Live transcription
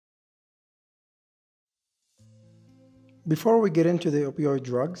Before we get into the opioid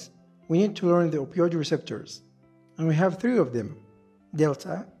drugs, we need to learn the opioid receptors, and we have three of them: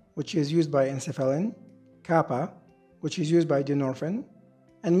 delta, which is used by enkephalin, kappa, which is used by dynorphin,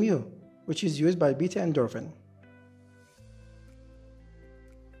 and mu, which is used by beta-endorphin.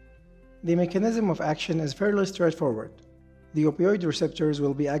 The mechanism of action is fairly straightforward. The opioid receptors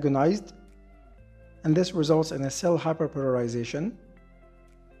will be agonized, and this results in a cell hyperpolarization.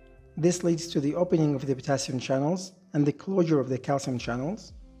 This leads to the opening of the potassium channels and the closure of the calcium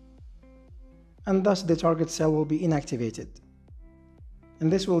channels, and thus the target cell will be inactivated.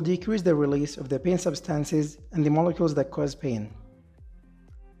 And this will decrease the release of the pain substances and the molecules that cause pain.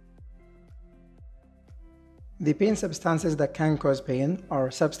 The pain substances that can cause pain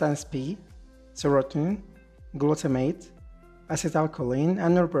are substance P, serotonin, glutamate, acetylcholine,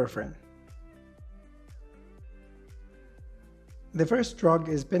 and norepinephrine. The first drug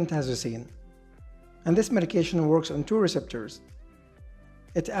is pentazocine, and this medication works on two receptors.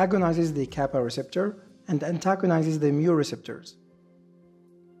 It agonizes the kappa receptor and antagonizes the mu receptors,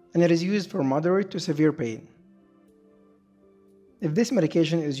 and it is used for moderate to severe pain. If this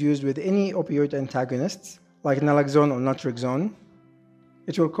medication is used with any opioid antagonists, like naloxone or naltrexone,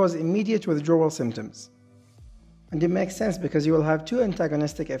 it will cause immediate withdrawal symptoms. And it makes sense because you will have two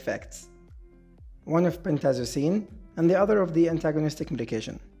antagonistic effects, one of pentazocine and the other of the antagonistic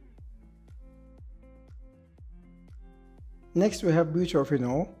medication. Next we have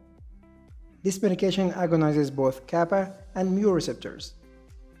butorphanol. This medication agonizes both kappa and mu receptors,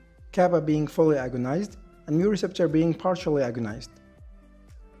 kappa being fully agonized and mu receptor being partially agonized.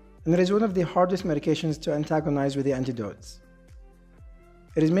 And it is one of the hardest medications to antagonize with the antidotes.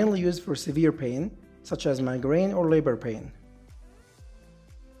 It is mainly used for severe pain, such as migraine or labor pain.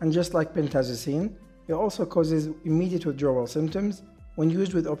 And just like pentazocine, it also causes immediate withdrawal symptoms when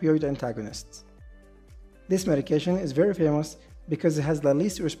used with opioid antagonists. This medication is very famous because it has the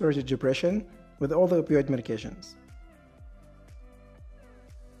least respiratory depression with all the opioid medications.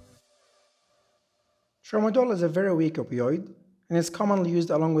 Tramadol is a very weak opioid and is commonly used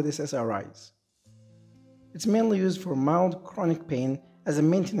along with its SRIs. It's mainly used for mild chronic pain as a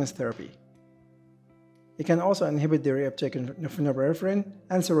maintenance therapy. It can also inhibit the reuptake of norepinephrine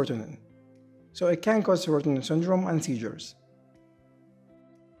and serotonin, so it can cause serotonin syndrome and seizures.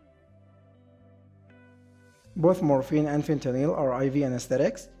 Both morphine and fentanyl are IV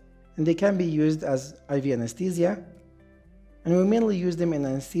anesthetics, and they can be used as IV anesthesia, and we mainly use them in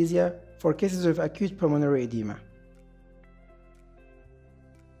anesthesia for cases of acute pulmonary edema.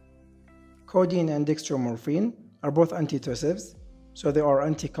 Codeine and dextromorphine are both antitussives, so they are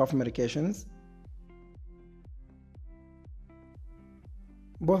anti-cough medications.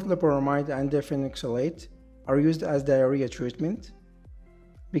 Both loperamide and defenoxylate are used as diarrhea treatment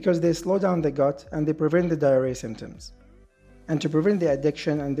because they slow down the gut and they prevent the diarrhea symptoms. And to prevent the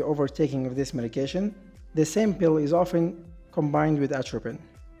addiction and the overtaking of this medication, the same pill is often combined with atropine.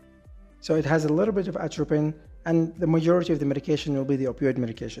 So it has a little bit of atropine, and the majority of the medication will be the opioid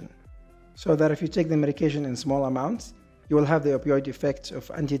medication. So that if you take the medication in small amounts, you will have the opioid effects of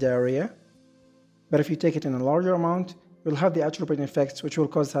anti-diarrhea. But if you take it in a larger amount, you'll have the atropine effects, which will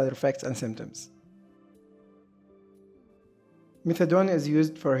cause side effects and symptoms. Methadone is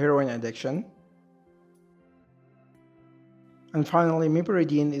used for heroin addiction. And finally,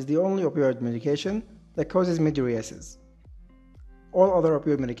 meperidine is the only opioid medication that causes mydriasis. All other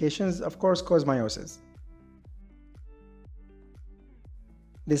opioid medications, of course, cause meiosis.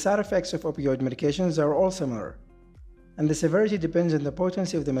 The side effects of opioid medications are all similar, and the severity depends on the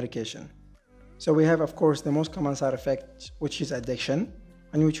potency of the medication. So we have, of course, the most common side effect, which is addiction,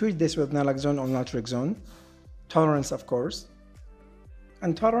 and we treat this with naloxone or naltrexone. Tolerance, of course.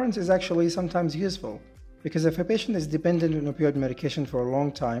 And tolerance is actually sometimes useful, because if a patient is dependent on opioid medication for a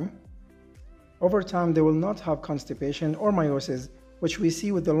long time, over time they will not have constipation or meiosis, which we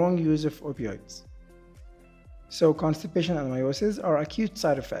see with the long use of opioids. So constipation and meiosis are acute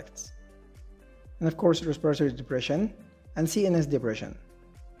side effects. And of course, respiratory depression and CNS depression.